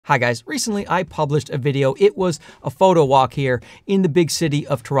Hi guys, recently I published a video. It was a photo walk here in the big city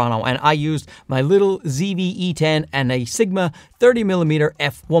of Toronto, and I used my little ZV-E10 and a Sigma 30mm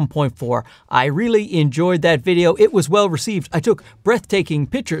f1.4. I really enjoyed that video. It was well received. I took breathtaking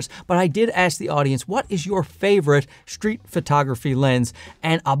pictures, but I did ask the audience, what is your favorite street photography lens?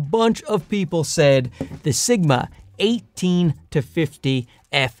 And a bunch of people said the Sigma 18-50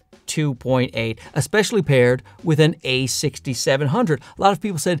 f2.8, especially paired with an A6700. A lot of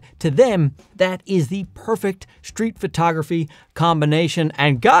people said to them that is the perfect street photography combination,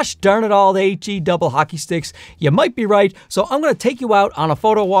 and gosh darn it all, the HE double hockey sticks, you might be right. So I'm going to take you out on a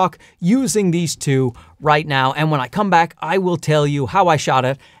photo walk using these two right now, and when I come back I will tell you how I shot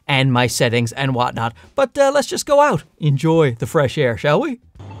it and my settings and whatnot. But let's just go out, enjoy the fresh air, shall we?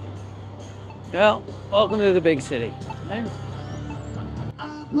 Well, welcome to the big city.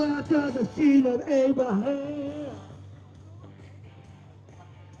 The seed of Abraham.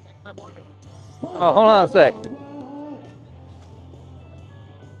 Oh, hold on a sec.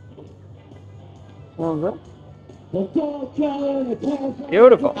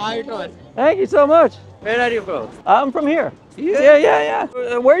 Beautiful. How are you doing? Thank you so much. Where are you from? I'm from here. Yeah.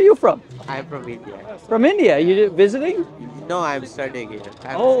 Where are you from? I'm from India. From India. You visiting? No, I'm studying here.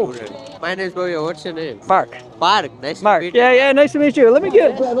 I'm Oh. a student. My name is Bobby. What's your name? Mark. Mark. Nice Mark. to meet you. Yeah. Nice to meet you. Let me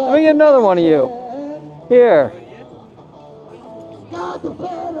get another one of you. Here.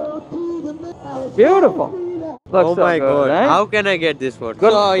 Beautiful. Looks Oh so my good, god. eh? How can I get this photo?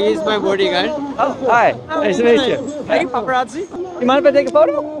 Good. So, he's my bodyguard. Oh, hi. Nice to meet you. Hey, paparazzi. You mind if I take a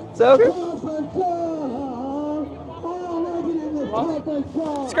photo? Is that okay?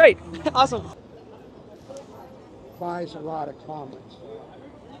 It's great. Awesome. Buys a lot of comments.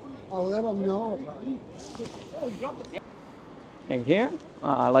 I'll let them know. And here,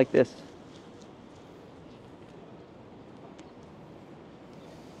 I like this.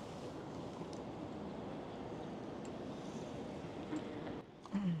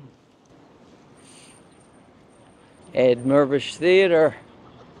 Ed Mirvish Theatre,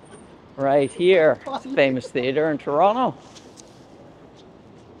 right here, famous theater in Toronto.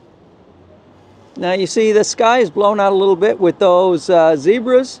 Now you see the sky is blown out a little bit with those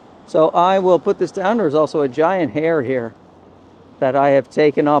zebras, so I will put this down. There's also a giant hare here that I have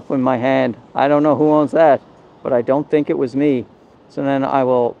taken up with my hand. I don't know who owns that, but I don't think it was me. So then I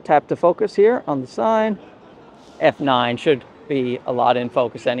will tap to focus here on the sign. F9 should be a lot in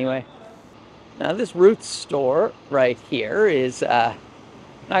focus anyway. Now this Roots store right here is, not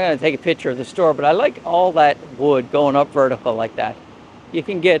going to take a picture of the store, but I like all that wood going up vertical like that. You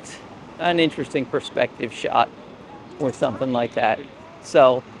can get an interesting perspective shot with something like that.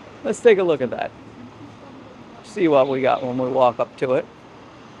 So let's take a look at that. See what we got when we walk up to it.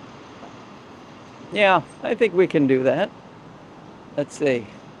 Yeah, I think we can do that. Let's see.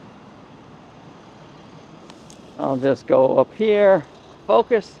 I'll just go up here,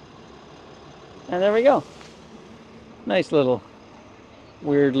 focus. And there we go. Nice little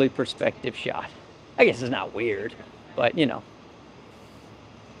weirdly perspective shot. I guess it's not weird, but you know.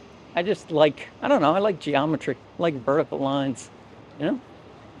 I just like, I don't know, I like geometry, I like vertical lines, you know?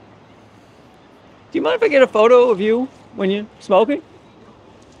 Do you mind if I get a photo of you when you're smoking?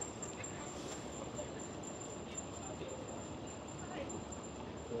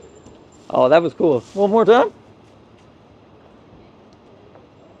 Oh, that was cool. One more time.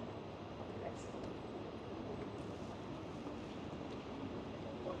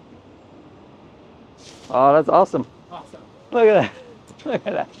 Oh, that's awesome. Awesome. Look at that. Look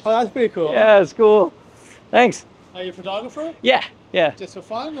at that. Oh, that's pretty cool. Yeah, it's cool. Thanks. Are you a photographer? Yeah. Just for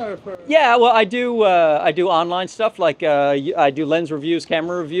fun or for? Yeah, well, I do online stuff, like I do lens reviews,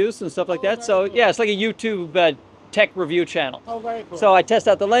 camera reviews, and stuff like that. So cool. yeah, it's like a YouTube tech review channel. Oh, very cool. So I test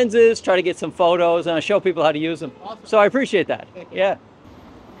out the lenses, try to get some photos, and I show people how to use them. Awesome. So I appreciate that. Thank you. Yeah.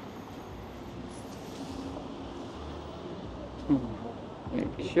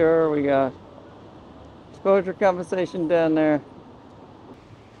 Make sure we got exposure compensation down there.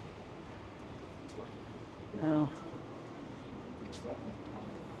 Now.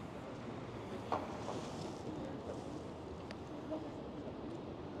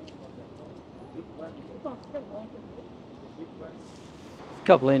 A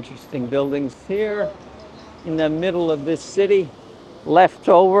couple interesting buildings here in the middle of this city, left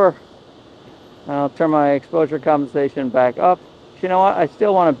over. I'll turn my exposure compensation back up. You know what? I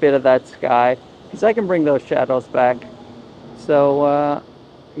still want a bit of that sky because I can bring those shadows back. So,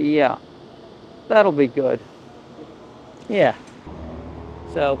 yeah, that'll be good. Yeah.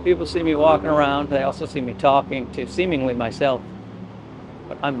 So people see me walking around. They also see me talking to seemingly myself.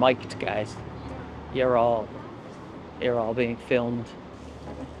 But I'm mic'd, guys. You're all being filmed.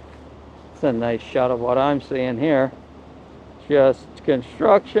 It's a nice shot of what I'm seeing here. Just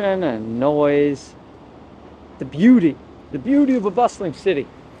construction and noise. The beauty of a bustling city.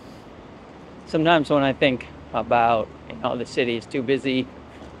 Sometimes when I think about, the city is too busy,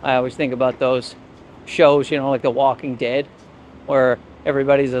 I always think about those shows, like The Walking Dead, where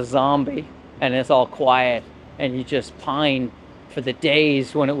everybody's a zombie and it's all quiet and you just pine for the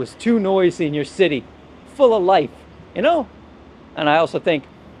days when it was too noisy in your city, full of life, And I also think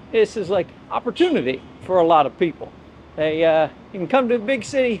this is like opportunity for a lot of people. You can come to a big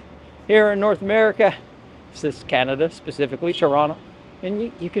city here in North America, this is Canada specifically, Toronto,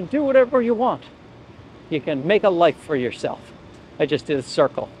 and you can do whatever you want. You can make a life for yourself. I just did a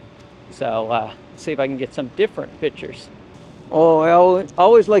circle. So let's see if I can get some different pictures. Oh, I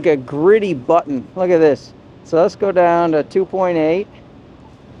always like a gritty button. Look at this. So let's go down to 2.8.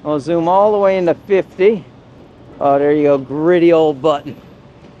 I'll zoom all the way into 50. Oh, there you go, gritty old button.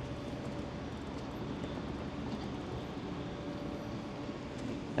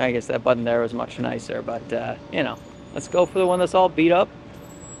 I guess that button there was much nicer, but let's go for the one that's all beat up.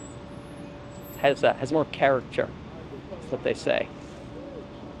 Has more character. That's what they say.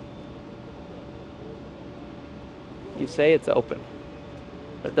 You say it's open,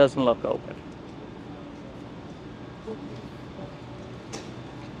 but it doesn't look open.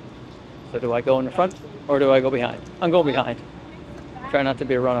 So do I go in the front or do I go behind? I'm going behind. Try not to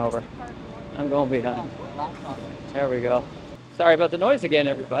be run over. I'm going behind. There we go. Sorry about the noise again,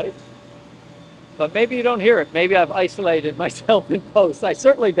 everybody. But maybe you don't hear it. Maybe I've isolated myself in post. I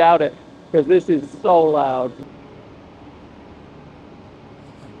certainly doubt it, because this is so loud.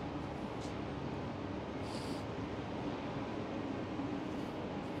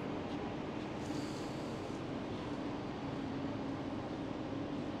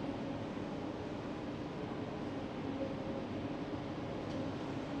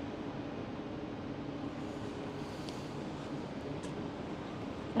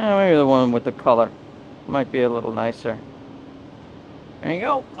 Maybe the one with the color might be a little nicer. There you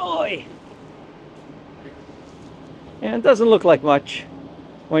go. Oi! And it doesn't look like much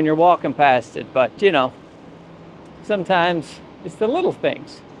when you're walking past it, but sometimes it's the little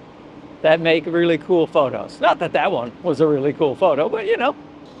things that make really cool photos. Not that that one was a really cool photo, but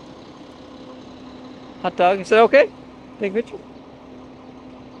Hot dog, is it okay? Take a picture.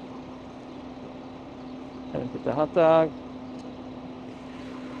 Get the hot dog.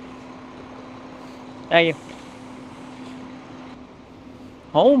 Thank you.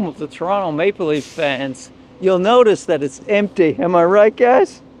 Home of the Toronto Maple Leaf fans. You'll notice that it's empty. Am I right,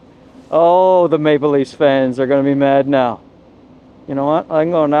 guys? Oh, the Maple Leafs fans are going to be mad now. You know what? I'm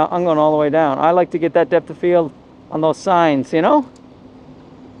going all the way down. I like to get that depth of field on those signs, Put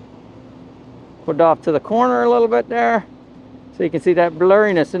it off to the corner a little bit there, so you can see that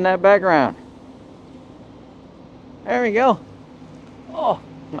blurriness in that background. There we go. Oh,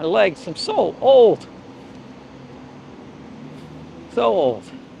 my legs. I'm so old. So old.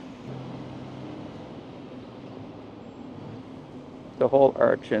 The whole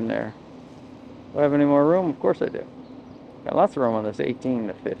arch in there. Do I have any more room? Of course I do. Got lots of room on this 18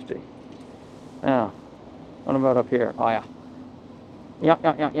 to 50. Now, what about up here? Oh yeah.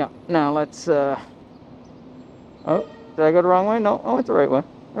 Yeah. Now let's oh, did I go the wrong way? No, I went the right way.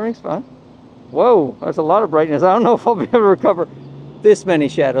 Everything's fine. Whoa, that's a lot of brightness. I don't know if I'll be able to recover this many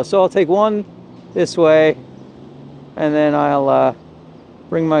shadows. So I'll take one this way, and then I'll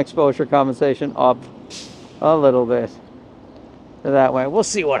bring my exposure compensation up a little bit to that way. We'll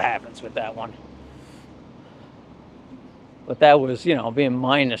see what happens with that one. But that was, being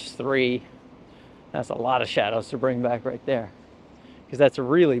 -3. That's a lot of shadows to bring back right there, because that's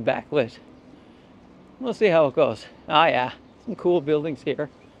really backlit. We'll see how it goes. Ah, yeah, some cool buildings here.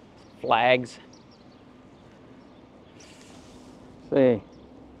 Flags. See,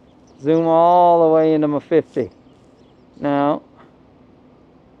 zoom all the way into my 50. Now,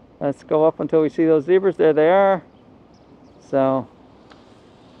 let's go up until we see those zebras. There they are. So,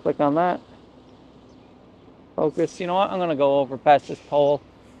 click on that. Focus. You know what? I'm going to go over past this pole.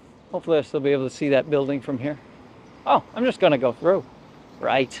 Hopefully I'll still be able to see that building from here. Oh, I'm just going to go through.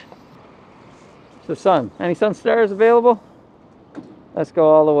 Right. So sun. Any sun stars available? Let's go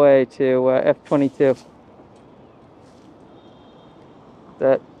all the way to F22.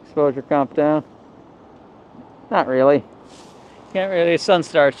 That exposure comp down. Not really. Can't really. A sun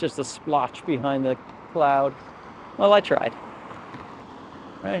star, it's just a splotch behind the cloud. Well, I tried.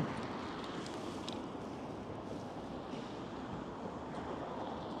 Right.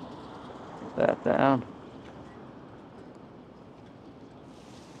 Put that down.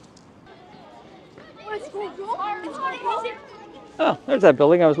 Oh, there's that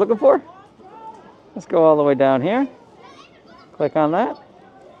building I was looking for. Let's go all the way down here. Click on that.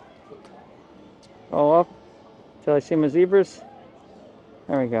 Go up till I see my zebras.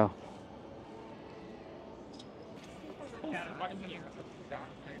 There we go.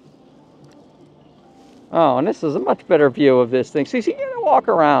 Oh, and this is a much better view of this thing. See, you gotta walk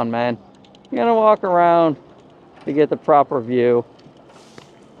around, man. You gotta walk around to get the proper view.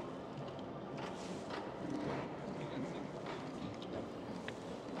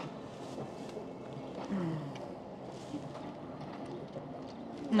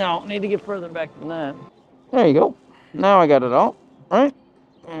 No, need to get further back than that. There you go. Now I got it all, right?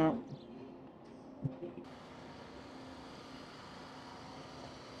 Yeah.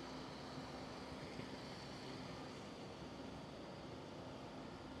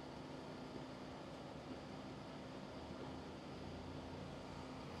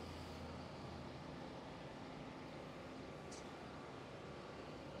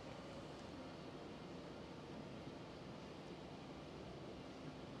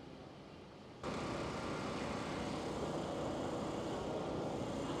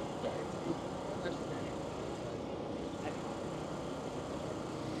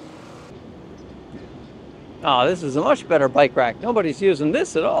 Oh, this is a much better bike rack. Nobody's using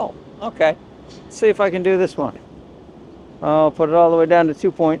this at all. Okay, let's see if I can do this one. I'll put it all the way down to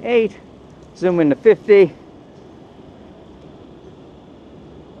 2.8, zoom into 50.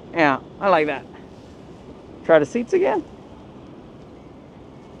 Yeah, I like that. Try the seats again.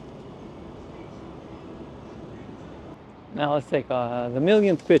 Now let's take the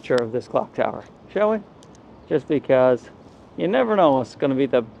millionth picture of this clock tower, shall we? Just because you never know what's going to be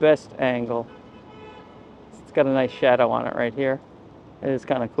the best angle. It's got a nice shadow on it right here. It is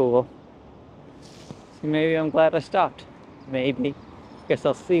kind of cool. So maybe I'm glad I stopped. Maybe. Guess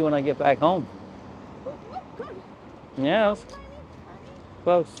I'll see when I get back home. Yeah, it was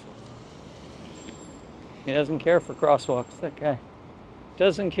close. He doesn't care for crosswalks, that guy.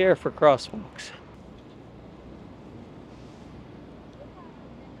 Doesn't care for crosswalks.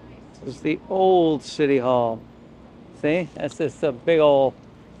 This is the old City Hall. See? That's this big old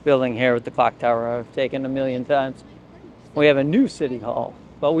building here with the clock tower I've taken a million times. We have a new City Hall,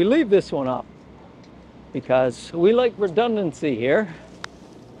 but we leave this one up because we like redundancy here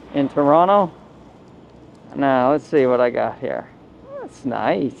in Toronto. Now, let's see what I got here. That's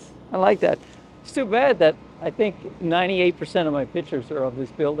nice. I like that. It's too bad that I think 98% of my pictures are of this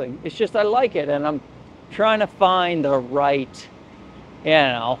building. It's just I like it, and I'm trying to find the right, you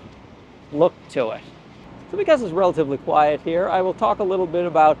know, look to it. So because it's relatively quiet here, I will talk a little bit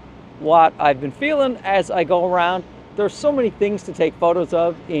about what I've been feeling as I go around. There's so many things to take photos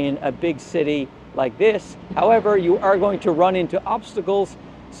of in a big city like this. However, you are going to run into obstacles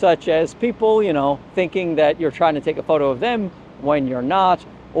such as people, you know, thinking that you're trying to take a photo of them when you're not,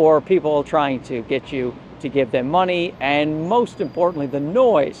 or people trying to get you to give them money, and most importantly, the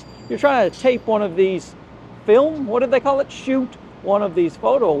noise. You're trying to tape one of these what do they call it? Shoot one of these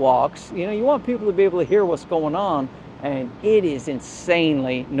photo walks. You know, you want people to be able to hear what's going on, and it is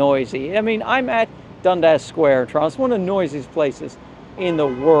insanely noisy. I mean, I'm at Dundas Square, Toronto. It's one of the noisiest places in the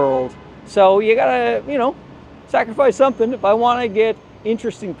world. So you gotta, you know, sacrifice something. If I want to get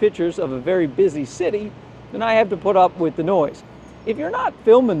interesting pictures of a very busy city, then I have to put up with the noise. If you're not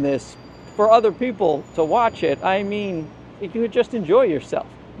filming this for other people to watch it, I mean, you could just enjoy yourself.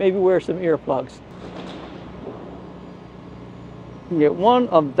 Maybe wear some earplugs. You get one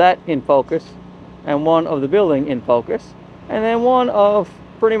of that in focus, and one of the building in focus, and then one of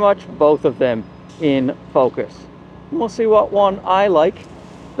pretty much both of them in focus. And we'll see what one I like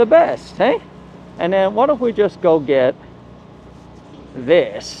the best, hey? And then what if we just go get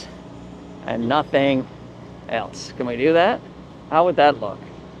this and nothing else? Can we do that? How would that look?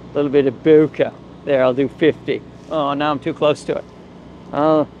 A little bit of bokeh. There, I'll do 50. Oh, now I'm too close to it.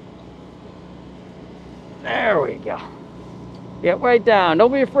 There we go. Get right down.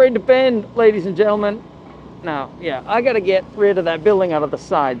 Don't be afraid to bend, ladies and gentlemen. Now, yeah, I got to get rid of that building out of the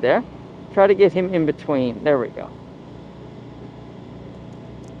side there. Try to get him in between. There we go.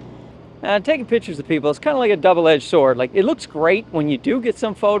 Taking pictures of people is kind of like a double-edged sword. Like, it looks great when you do get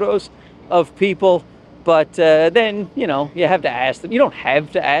some photos of people, but then, you know, you have to ask them. You don't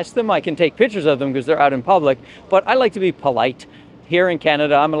have to ask them. I can take pictures of them because they're out in public, but I like to be polite. Here in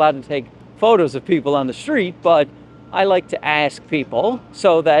Canada, I'm allowed to take photos of people on the street, but I like to ask people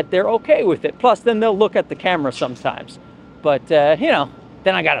so that they're okay with it. Plus, then they'll look at the camera sometimes. But, you know,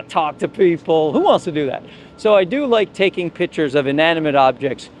 then I got to talk to people. Who wants to do that? So I do like taking pictures of inanimate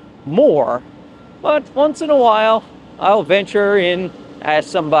objects more, but once in a while, I'll venture in, ask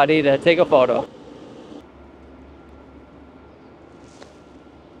somebody to take a photo.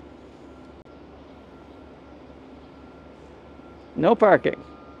 No parking.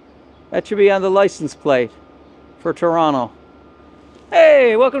 That should be on the license plate for Toronto.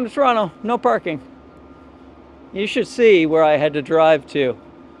 Hey, welcome to Toronto. No parking. You should see where I had to drive to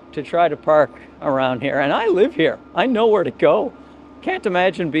try to park around here. And I live here. I know where to go. Can't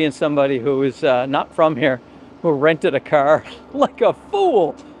imagine being somebody who is not from here, who rented a car like a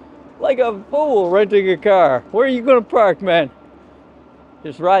fool. Like a fool renting a car. Where are you going to park, man?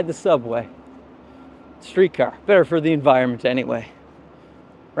 Just ride the subway. Streetcar. Better for the environment anyway.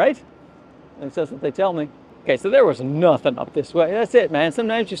 Right? At least that's what they tell me. Okay, so there was nothing up this way. That's it, man.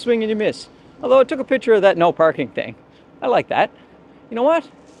 Sometimes you swing and you miss. Although I took a picture of that no parking thing. I like that. You know what?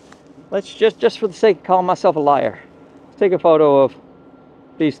 Let's just for the sake of calling myself a liar, let's take a photo of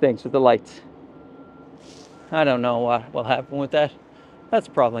these things with the lights. I don't know what will happen with that. That's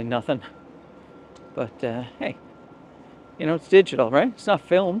probably nothing. But hey, you know, it's digital, right? It's not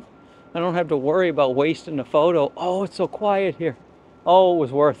film. I don't have to worry about wasting a photo. Oh, it's so quiet here. Oh, it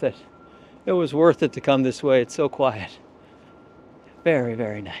was worth it. It was worth it to come this way. It's so quiet. Very,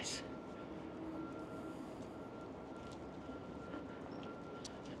 very nice.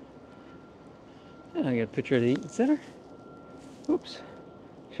 And I got a picture of the Eaton Center. Oops.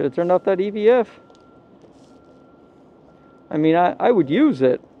 Should have turned off that EVF. I mean, I would use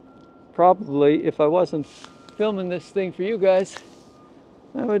it probably if I wasn't filming this thing for you guys.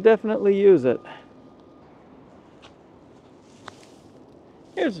 I would definitely use it.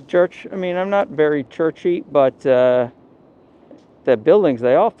 Here's a church. I mean, I'm not very churchy, but the buildings,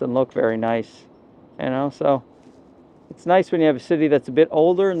 they often look very nice, you know, so it's nice when you have a city that's a bit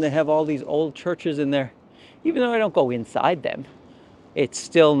older and they have all these old churches in there. Even though I don't go inside them, it's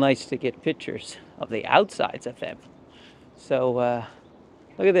still nice to get pictures of the outsides of them. So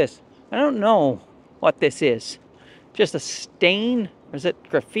look at this. I don't know what this is. Just a stain? Or is it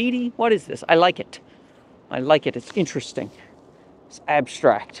graffiti? What is this? I like it. I like it. It's interesting. It's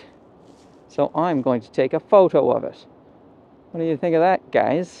abstract. So I'm going to take a photo of it. What do you think of that,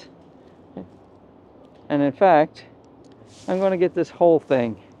 guys? And in fact, I'm going to get this whole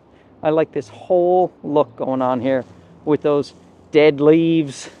thing. I like this whole look going on here with those dead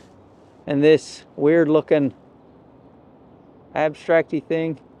leaves and this weird looking abstracty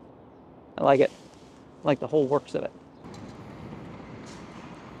thing. I like it. I like the whole works of it.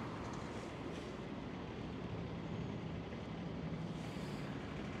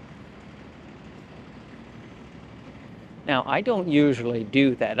 Now, I don't usually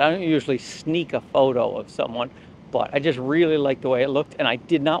do that. I don't usually sneak a photo of someone, but I just really liked the way it looked, and I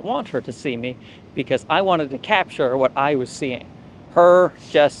did not want her to see me because I wanted to capture what I was seeing. Her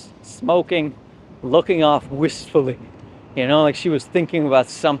just smoking, looking off wistfully, you know, like she was thinking about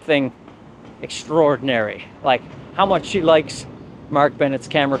something extraordinary, like how much she likes Mark Bennett's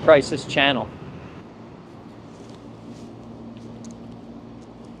Camera Crisis channel.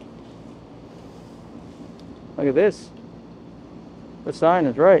 Look at this. The sign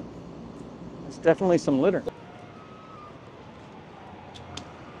is right. It's definitely some litter.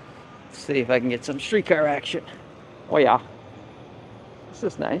 Let's see if I can get some streetcar action. Oh yeah. This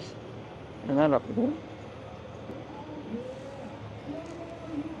is nice. Turn that up a bit.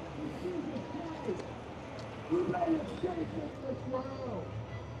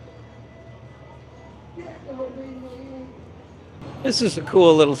 This is a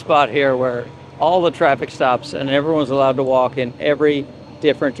cool little spot here where all the traffic stops and everyone's allowed to walk in every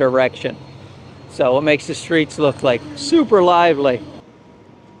different direction. So it makes the streets look like super lively.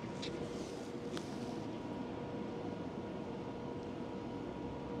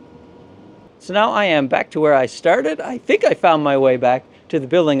 So now I am back to where I started. I think I found my way back to the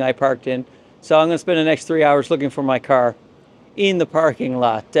building I parked in. So I'm going to spend the next 3 hours looking for my car in the parking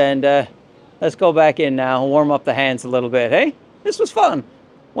lot. And let's go back in now and warm up the hands a little bit. Hey, this was fun.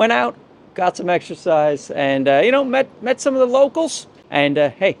 Went out, got some exercise, and you know, met some of the locals. And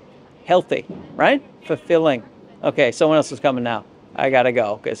hey, healthy, right? Fulfilling. Okay, someone else is coming now. I gotta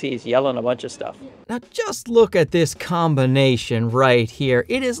go because he's yelling a bunch of stuff. Now just look at this combination right here.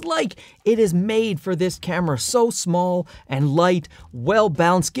 It is like it is made for this camera. So small and light, well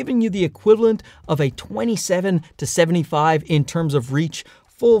balanced, giving you the equivalent of a 27 to 75 in terms of reach.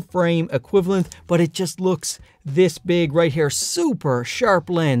 Full frame equivalent, but it just looks this big right here. Super sharp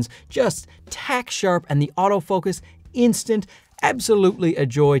lens, just tack sharp, and the autofocus instant. Absolutely a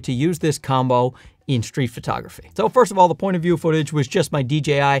joy to use this combo in street photography. So first of all, the point of view footage was just my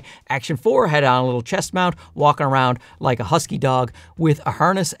DJI Action 4. Had on a little chest mount, walking around like a husky dog with a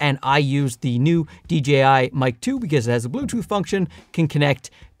harness, and I used the new DJI Mic 2 because it has a Bluetooth function, can connect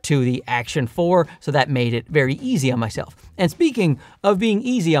to the Action 4, so that made it very easy on myself. And speaking of being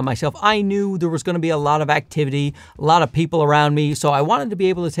easy on myself, I knew there was going to be a lot of activity, a lot of people around me, so I wanted to be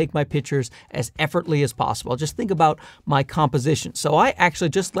able to take my pictures as effortlessly as possible. Just think about my composition. So I actually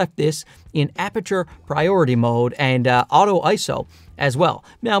just left this in aperture priority mode and auto ISO as well.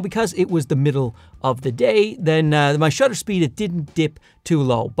 Now, because it was the middle of the day, then my shutter speed, it didn't dip too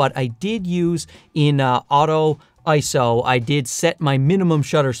low, but I did use in auto ISO, I did set my minimum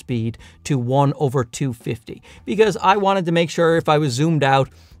shutter speed to 1/250 because I wanted to make sure if I was zoomed out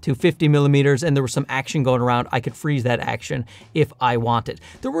to 50 millimeters and there was some action going around, I could freeze that action if I wanted.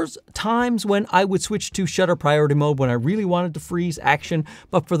 There was times when I would switch to shutter priority mode when I really wanted to freeze action,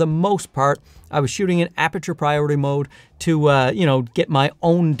 but for the most part, I was shooting in aperture priority mode to, get my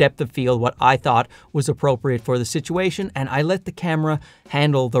own depth of field, what I thought was appropriate for the situation, and I let the camera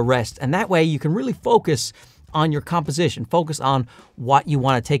handle the rest. And that way you can really focus on your composition, focus on what you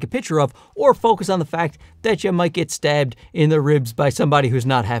want to take a picture of, or focus on the fact that you might get stabbed in the ribs by somebody who's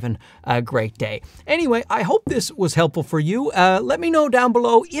not having a great day. Anyway, I hope this was helpful for you. Let me know down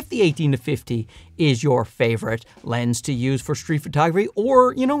below if the 18-50 is your favorite lens to use for street photography,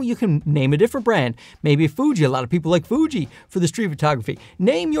 or, you can name a different brand. Maybe Fuji. A lot of people like Fuji for the street photography.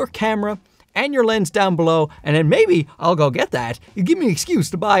 Name your camera and your lens down below, and then maybe I'll go get that. You give me an excuse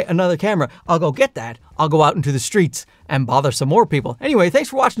to buy another camera. I'll go get that. I'll go out into the streets and bother some more people. Anyway, thanks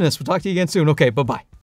for watching this. We'll talk to you again soon. Okay, bye-bye.